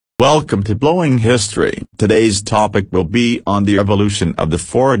Welcome to Blowing History. Today's topic will be on the evolution of the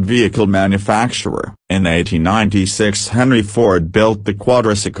Ford vehicle manufacturer. In 1896, Henry Ford built the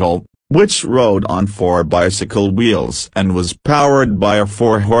quadricycle, which rode on 4 bicycle wheels and was powered by a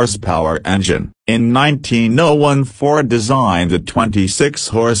 4-horsepower engine. In 1901, Ford designed the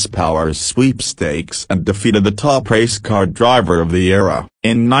 26-horsepower sweepstakes and defeated the top race car driver of the era.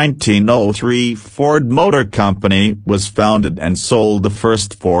 In 1903, Ford Motor Company was founded and sold the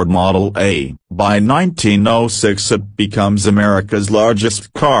first Ford Model A. By 1906 it becomes America's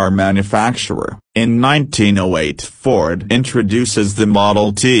largest car manufacturer. In 1908 Ford introduces the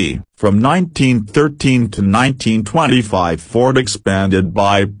Model T. From 1913 to 1925 Ford expanded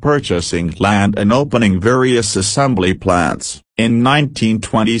by purchasing land and opening various assembly plants. In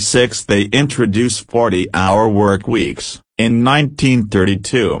 1926 they introduced 40-hour work weeks. In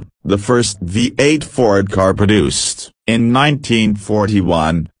 1932, the first V8 Ford car produced. In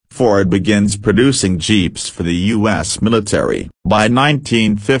 1941, Ford begins producing Jeeps for the U.S. military. By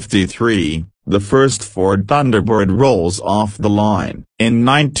 1953, the first Ford Thunderbird rolls off the line. In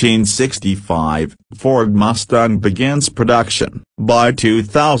 1965, Ford Mustang begins production. By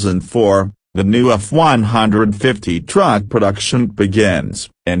 2004, the new F-150 truck production begins.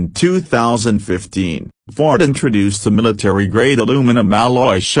 In 2015, Ford introduced the military-grade aluminum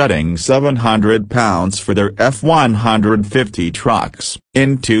alloy shedding 700 pounds for their F-150 trucks.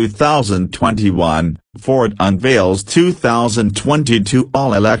 In 2021, Ford unveils 2022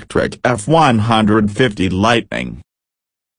 all-electric F-150 Lightning.